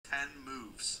10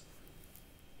 moves.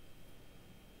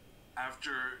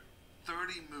 After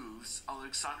 30 moves,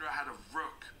 Alexandra had a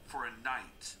rook for a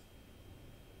knight.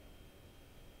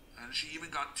 And she even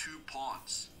got 2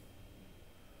 pawns.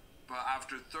 But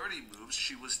after 30 moves,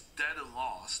 she was dead and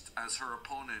lost as her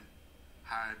opponent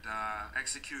had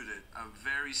executed a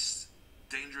very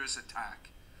dangerous attack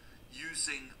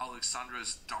using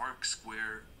Alexandra's dark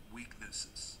square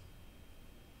weaknesses.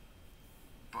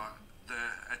 But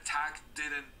the attack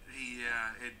didn't,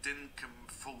 it didn't come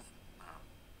full,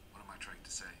 what am I trying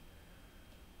to say?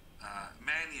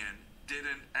 Mannion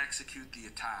didn't execute the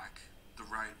attack the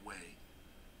right way.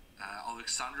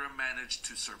 Alexandra managed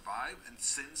to survive, and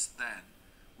since then,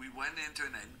 we went into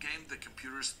an endgame the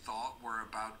computers thought were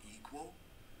about equal,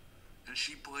 and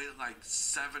she played like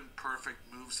 7 perfect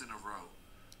moves in a row,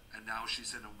 and now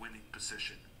she's in a winning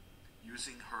position,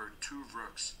 using her 2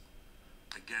 rooks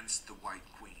against the white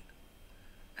queen.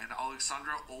 And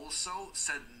Alexandra also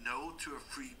said no to a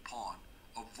free pawn,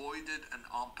 avoided an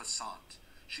en passant.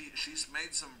 She's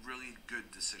made some really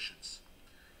good decisions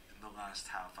in the last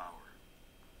half hour.